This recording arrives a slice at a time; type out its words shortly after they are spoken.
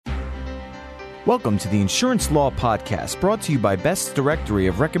Welcome to the Insurance Law Podcast, brought to you by Best's Directory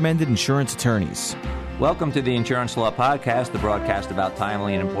of Recommended Insurance Attorneys. Welcome to the Insurance Law Podcast, the broadcast about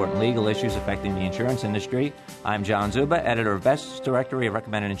timely and important legal issues affecting the insurance industry. I'm John Zuba, editor of Best's Directory of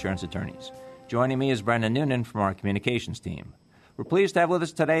Recommended Insurance Attorneys. Joining me is Brendan Noonan from our communications team. We're pleased to have with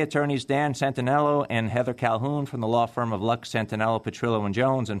us today attorneys Dan Santinello and Heather Calhoun from the law firm of Lux, Santinello, Petrillo &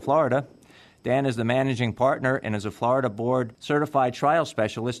 Jones in Florida. Dan is the managing partner and is a Florida Board certified trial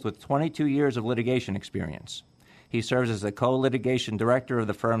specialist with 22 years of litigation experience. He serves as the co-litigation director of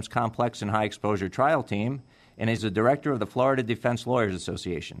the firm's complex and high-exposure trial team and is the director of the Florida Defense Lawyers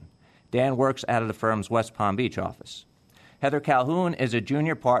Association. Dan works out of the firm's West Palm Beach office. Heather Calhoun is a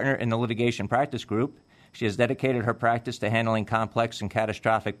junior partner in the litigation practice group. She has dedicated her practice to handling complex and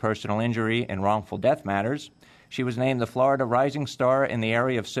catastrophic personal injury and wrongful death matters. She was named the Florida Rising Star in the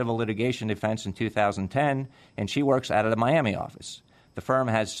area of civil litigation defense in 2010, and she works out of the Miami office. The firm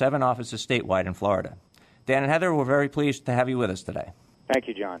has 7 offices statewide in Florida. Dan and Heather, we're very pleased to have you with us today. Thank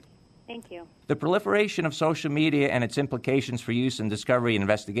you, John. Thank you. The proliferation of social media and its implications for use in discovery and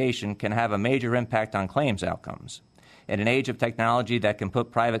investigation can have a major impact on claims outcomes. In an age of technology that can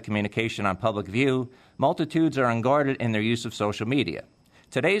put private communication on public view, multitudes are unguarded in their use of social media.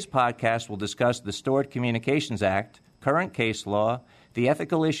 Today's podcast will discuss the Stored Communications Act, current case law, the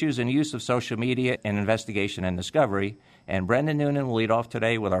ethical issues and use of social media in investigation and discovery, and Brendan Noonan will lead off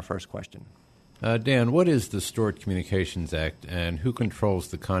today with our first question. Dan, what is the Stored Communications Act, and who controls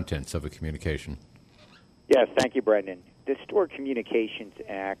the contents of a communication? Yes, thank you, Brendan. The Stored Communications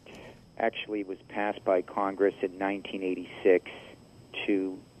Act actually was passed by Congress in 1986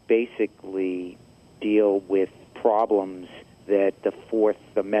 to basically deal with problems that the Fourth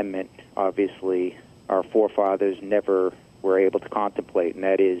Amendment, obviously, our forefathers never were able to contemplate, and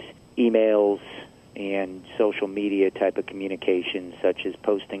that is emails and social media type of communications, such as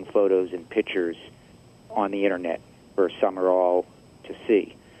posting photos and pictures on the Internet for some or all to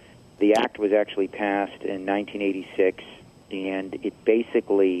see. The Act was actually passed in 1986, and it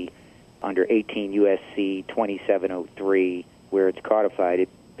basically, under 18 U.S.C. 2703, where it's codified,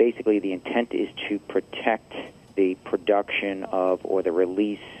 basically the intent is to protect the production of or the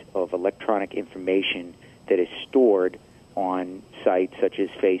release of electronic information that is stored on sites such as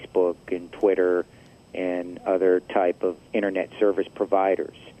Facebook and Twitter and other type of Internet service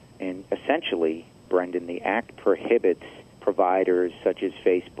providers. And essentially, Brendan, the Act prohibits providers such as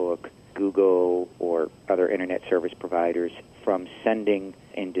Facebook, Google, or other Internet service providers from sending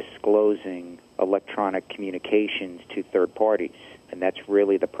and disclosing electronic communications to third parties. And that's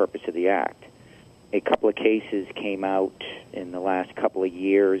really the purpose of the Act. A couple of cases came out in the last couple of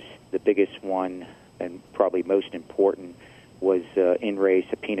years. The biggest one, and probably most important, was in re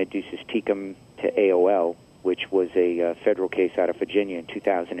subpoena ducis tecum to AOL, which was a federal case out of Virginia in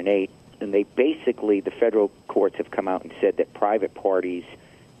 2008. And the federal courts have come out and said that private parties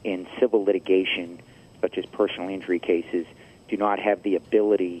in civil litigation, such as personal injury cases, do not have the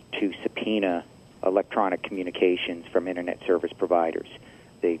ability to subpoena electronic communications from Internet service providers.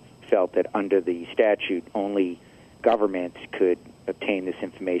 They felt that under the statute, only governments could obtain this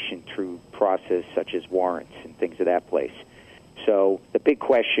information through process such as warrants and things of that place. So the big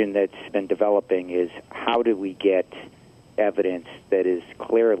question that's been developing is, how do we get evidence that is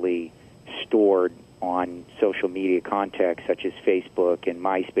clearly stored on social media contacts such as Facebook and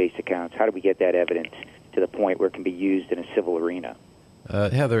MySpace accounts? How do we get that evidence to the point where it can be used in a civil arena?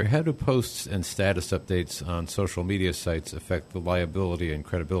 Heather, how do posts and status updates on social media sites affect the liability and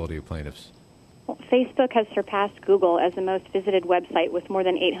credibility of plaintiffs? Well, Facebook has surpassed Google as the most visited website with more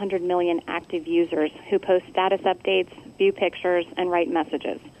than 800 million active users who post status updates, view pictures, and write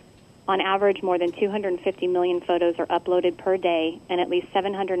messages. On average, more than 250 million photos are uploaded per day, and at least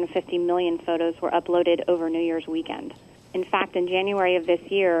 750 million photos were uploaded over New Year's weekend. In fact, in January of this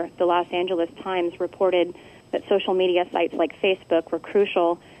year, the Los Angeles Times reported that social media sites like Facebook were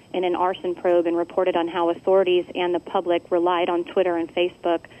crucial in an arson probe and reported on how authorities and the public relied on Twitter and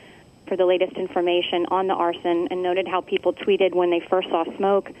Facebook for the latest information on the arson, and noted how people tweeted when they first saw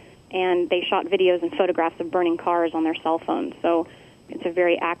smoke, and they shot videos and photographs of burning cars on their cell phones. So it's a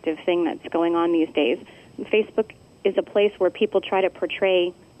very active thing that's going on these days. And Facebook is a place where people try to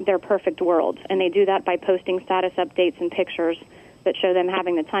portray their perfect world, and they do that by posting status updates and pictures that show them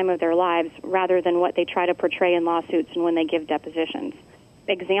having the time of their lives rather than what they try to portray in lawsuits and when they give depositions.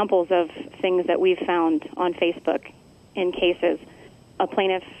 Examples of things that we've found on Facebook in cases: a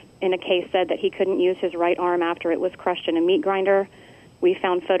plaintiff in a case said that he couldn't use his right arm after it was crushed in a meat grinder. We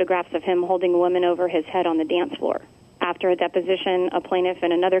found photographs of him holding a woman over his head on the dance floor. After a deposition, a plaintiff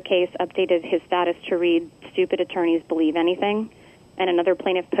in another case updated his status to read, "Stupid attorneys believe anything." And another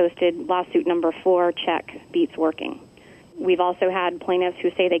plaintiff posted lawsuit number 4, check, beats working. We've also had plaintiffs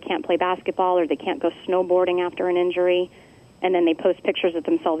who say they can't play basketball or they can't go snowboarding after an injury, and then they post pictures of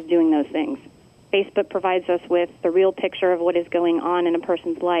themselves doing those things. Facebook provides us with the real picture of what is going on in a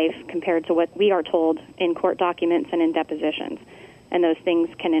person's life compared to what we are told in court documents and in depositions, and those things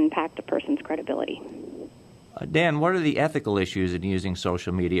can impact a person's credibility. Dan, what are the ethical issues in using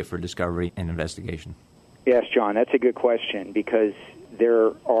social media for discovery and investigation? Yes, John, that's a good question because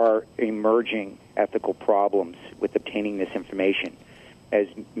there are emerging ethical problems with obtaining this information. As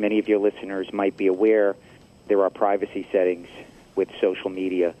many of your listeners might be aware, there are privacy settings with social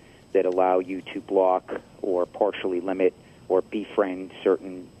media that allow you to block or partially limit or befriend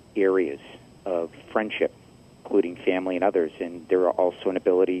certain areas of friendship, including family and others, and there are also an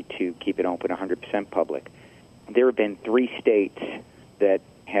ability to keep it open 100% public. There have been 3 states that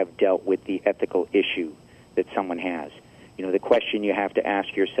have dealt with the ethical issue that someone has. You know, the question you have to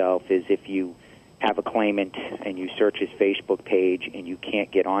ask yourself is if you have a claimant and you search his Facebook page and you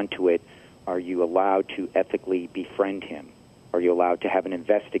can't get onto it, are you allowed to ethically befriend him? Are you allowed to have an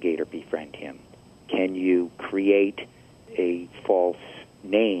investigator befriend him? Can you create a false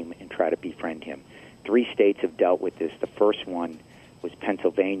name and try to befriend him? 3 states have dealt with this. The first one was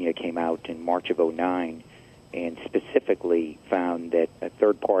Pennsylvania, came out in March of 2009, and specifically found that a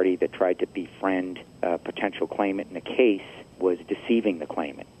third party that tried to befriend a potential claimant in a case was deceiving the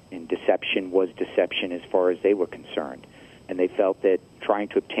claimant. And deception was deception as far as they were concerned. And they felt that trying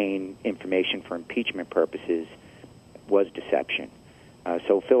to obtain information for impeachment purposes was deception.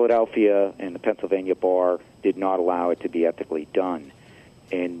 So Philadelphia and the Pennsylvania Bar did not allow it to be ethically done.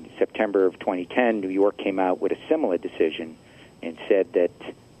 In September of 2010, New York came out with a similar decision and said that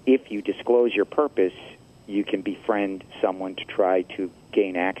if you disclose your purpose, you can befriend someone to try to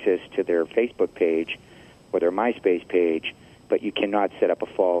gain access to their Facebook page or their MySpace page, but you cannot set up a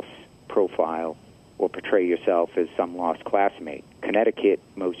false profile or portray yourself as some lost classmate. Connecticut,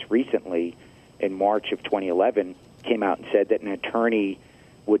 most recently, in March of 2011, came out and said that an attorney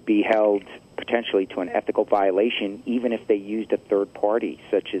would be held potentially to an ethical violation even if they used a third party,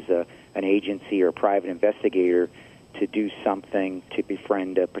 such as an agency or a private investigator, to do something to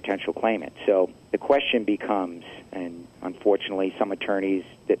befriend a potential claimant. So the question becomes, and unfortunately some attorneys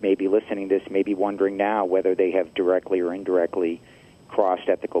that may be listening to this may be wondering now whether they have directly or indirectly crossed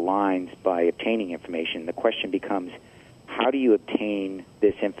ethical lines by obtaining information. The question becomes, how do you obtain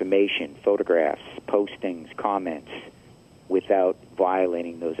this information, photographs, postings, comments, without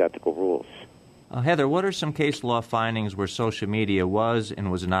violating those ethical rules? Heather, what are some case law findings where social media was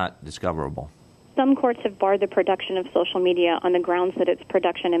and was not discoverable? Some courts have barred the production of social media on the grounds that its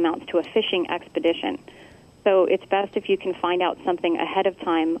production amounts to a fishing expedition. So it's best if you can find out something ahead of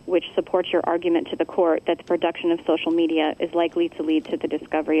time which supports your argument to the court that the production of social media is likely to lead to the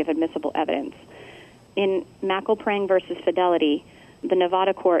discovery of admissible evidence. In McElprang versus Fidelity, the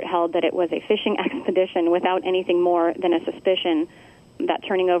Nevada court held that it was a fishing expedition without anything more than a suspicion that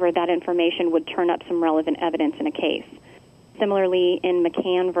turning over that information would turn up some relevant evidence in a case. Similarly, in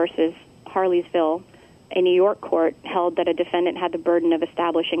McCann versus Harleysville, a New York court held that a defendant had the burden of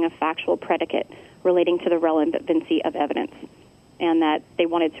establishing a factual predicate relating to the relevancy of evidence, and that they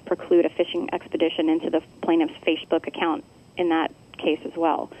wanted to preclude a fishing expedition into the plaintiff's Facebook account in that case as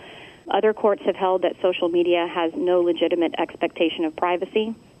well. Other courts have held that social media has no legitimate expectation of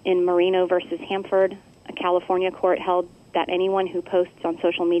privacy. In Marino versus Hanford, a California court held that anyone who posts on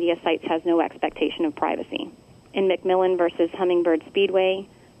social media sites has no expectation of privacy. In McMillan versus Hummingbird Speedway,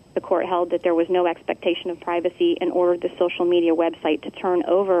 the court held that there was no expectation of privacy and ordered the social media website to turn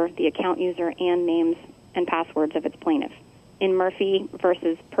over the account user and names and passwords of its plaintiff. In Murphy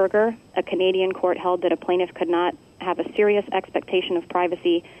versus Perger, a Canadian court held that a plaintiff could not have a serious expectation of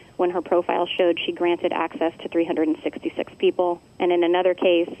privacy when her profile showed she granted access to 366 people. And in another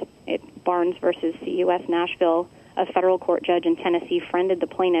case, Barnes versus CUS Nashville, a federal court judge in Tennessee friended the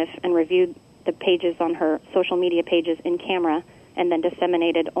plaintiff and reviewed the pages on her social media pages in camera and then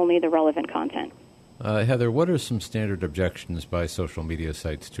disseminated only the relevant content. Heather, what are some standard objections by social media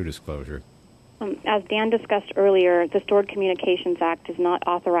sites to disclosure? As Dan discussed earlier, the Stored Communications Act does not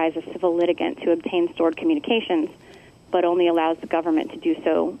authorize a civil litigant to obtain stored communications, but only allows the government to do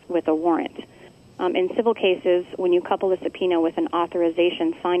so with a warrant. In civil cases, when you couple a subpoena with an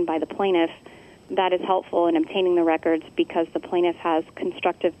authorization signed by the plaintiff, that is helpful in obtaining the records because the plaintiff has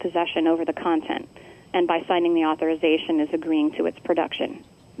constructive possession over the content, and by signing the authorization is agreeing to its production.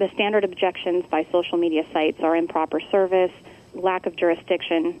 The standard objections by social media sites are improper service, lack of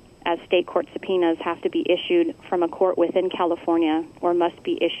jurisdiction, as state court subpoenas have to be issued from a court within California or must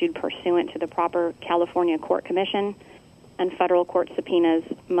be issued pursuant to the proper California court commission, and federal court subpoenas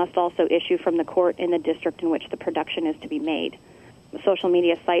must also issue from the court in the district in which the production is to be made. Social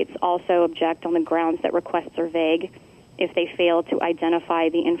media sites also object on the grounds that requests are vague if they fail to identify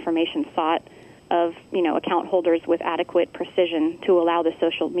the information sought of, account holders with adequate precision to allow the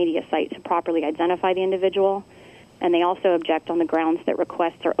social media site to properly identify the individual. And they also object on the grounds that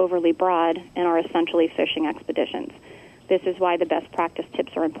requests are overly broad and are essentially phishing expeditions. This is why the best practice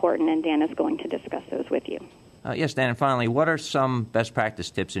tips are important, and Dan is going to discuss those with you. Yes, Dan, and finally, what are some best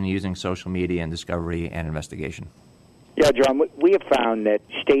practice tips in using social media in discovery and investigation? Yeah, John, we have found that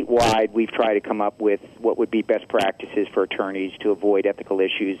statewide we've tried to come up with what would be best practices for attorneys to avoid ethical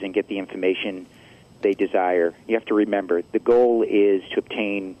issues and get the information they desire. You have to remember, the goal is to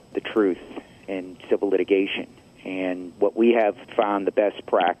obtain the truth in civil litigation. And what we have found the best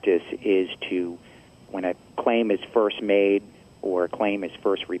practice is to, when a claim is first made or a claim is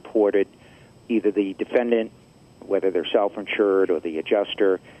first reported, either the defendant, whether they're self-insured or the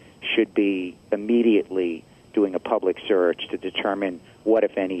adjuster, should be immediately doing a public search to determine what,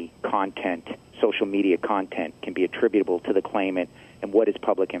 if any, content, social media content, can be attributable to the claimant and what is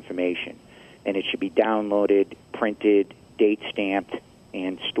public information. And it should be downloaded, printed, date-stamped,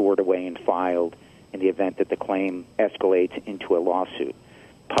 and stored away and filed in the event that the claim escalates into a lawsuit.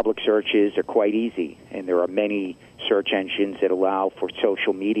 Public searches are quite easy, and there are many search engines that allow for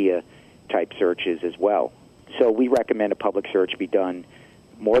social media-type searches as well. So we recommend a public search be done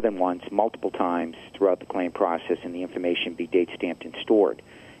more than once, multiple times throughout the claim process, and the information be date-stamped and stored.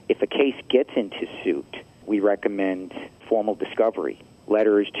 If a case gets into suit, we recommend formal discovery,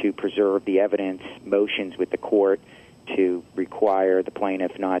 letters to preserve the evidence, motions with the court to require the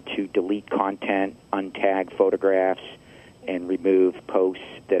plaintiff not to delete content, untag photographs, and remove posts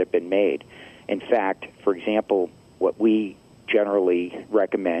that have been made. In fact, for example, what we generally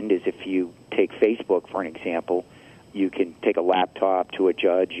recommend is if you take Facebook, for an example, you can take a laptop to a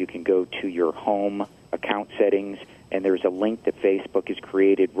judge, you can go to your home account settings, and there's a link that Facebook has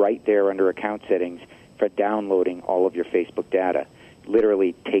created right there under account settings for downloading all of your Facebook data. It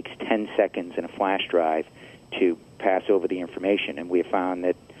literally takes 10 seconds in a flash drive to pass over the information, and we have found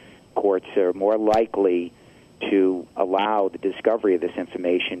that courts are more likely to allow the discovery of this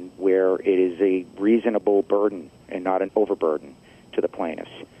information where it is a reasonable burden and not an overburden to the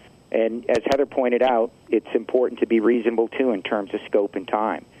plaintiffs. And as Heather pointed out, it's important to be reasonable, too, in terms of scope and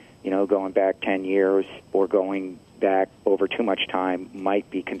time. Going back 10 years or going back over too much time might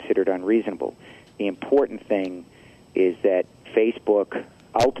be considered unreasonable. The important thing is that Facebook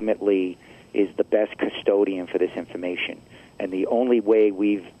ultimately is the best custodian for this information. And the only way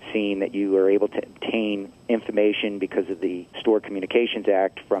we've seen that you are able to obtain information because of the Stored Communications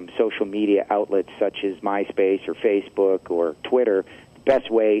Act from social media outlets such as MySpace or Facebook or Twitter, the best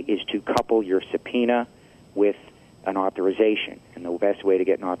way is to couple your subpoena with an authorization. And the best way to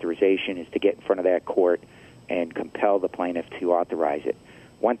get an authorization is to get in front of that court and compel the plaintiff to authorize it.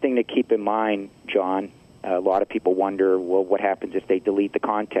 One thing to keep in mind, John, a lot of people wonder, well, what happens if they delete the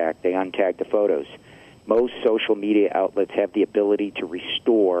contact, they untag the photos? Most social media outlets have the ability to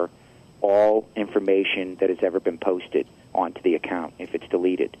restore all information that has ever been posted onto the account if it's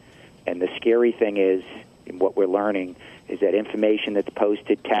deleted. And the scary thing is, and what we're learning, is that information that's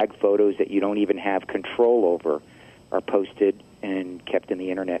posted, tagged photos that you don't even have control over, are posted and kept in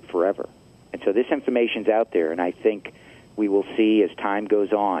the Internet forever. And so this information's out there, and I think we will see as time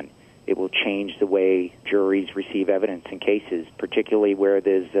goes on, it will change the way juries receive evidence in cases, particularly where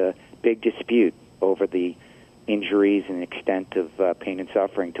there's a big dispute over the injuries and extent of pain and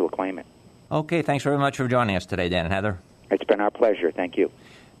suffering to a claimant. Okay, thanks very much for joining us today, Dan and Heather. It's been our pleasure. Thank you.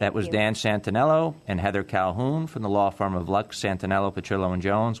 That was Dan Santinello and Heather Calhoun from the law firm of Lux, Santinello, Petrillo, and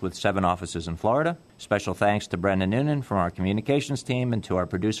Jones with 7 offices in Florida. Special thanks to Brendan Noonan from our communications team and to our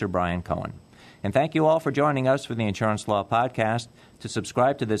producer, Brian Cohen. And thank you all for joining us for the Insurance Law Podcast. To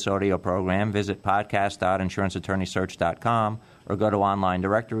subscribe to this audio program, visit podcast.insuranceattorneysearch.com or go to online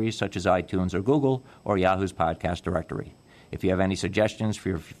directories such as iTunes or Google or Yahoo's podcast directory. If you have any suggestions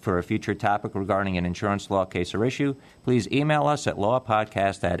for a future topic regarding an insurance law case or issue, please email us at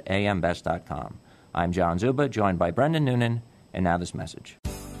lawpodcast@ambest.com. I'm John Zuba, joined by Brendan Noonan, and now this message.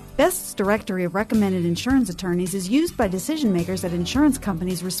 Best's directory of recommended insurance attorneys is used by decision makers at insurance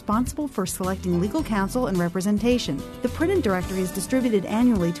companies responsible for selecting legal counsel and representation. The printed directory is distributed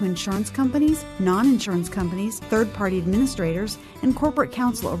annually to insurance companies, non-insurance companies, third-party administrators, and corporate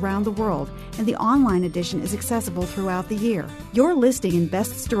counsel around the world, and the online edition is accessible throughout the year. Your listing in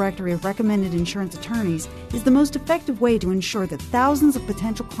Best's directory of recommended insurance attorneys is the most effective way to ensure that thousands of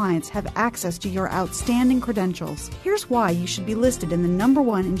potential clients have access to your outstanding credentials. Here's why you should be listed in the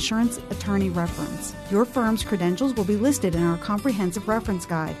 #1 insurance Insurance Attorney Reference. Your firm's credentials will be listed in our comprehensive reference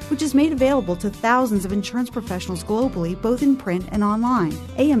guide, which is made available to thousands of insurance professionals globally, both in print and online.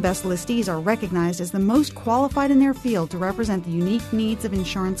 AM Best listees are recognized as the most qualified in their field to represent the unique needs of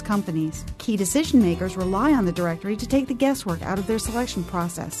insurance companies. Key decision makers rely on the directory to take the guesswork out of their selection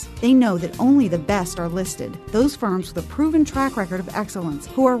process. They know that only the best are listed, those firms with a proven track record of excellence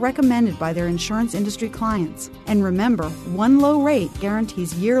who are recommended by their insurance industry clients. And remember, one low rate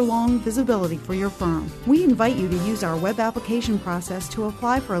guarantees year-long visibility for your firm. We invite you to use our web application process to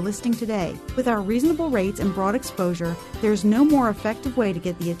apply for a listing today. With our reasonable rates and broad exposure, there's no more effective way to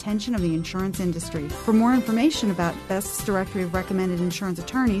get the attention of the insurance industry. For more information about Best's Directory of Recommended Insurance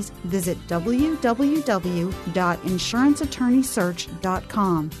Attorneys, visit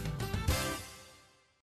www.insuranceattorneysearch.com.